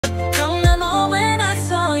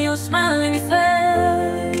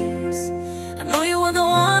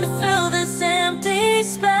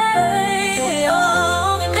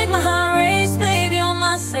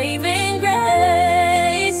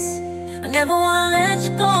wanna let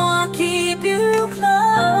you go, I'll keep you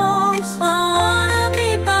close. I wanna be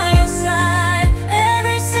by your side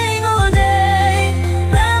every single day.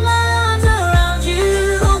 Wrap my arms around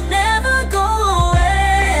you, never go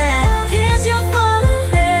away. Kiss your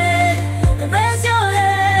forehead, caress your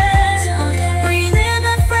head. Breathe in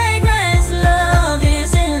the fragrance, love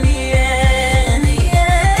is in the air.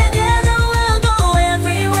 Together we'll go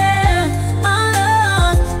everywhere. My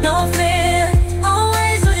love, no fear,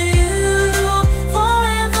 always with you,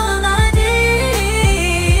 forever like this.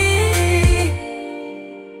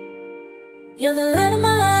 You're the light of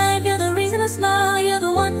my life, you're the reason I smile, you're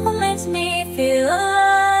the one who makes me feel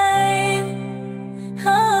alive.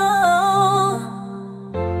 Oh,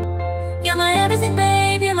 you're my everything,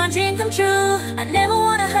 babe, you're my dream come true. I never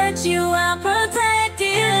wanna hurt you, I'll protect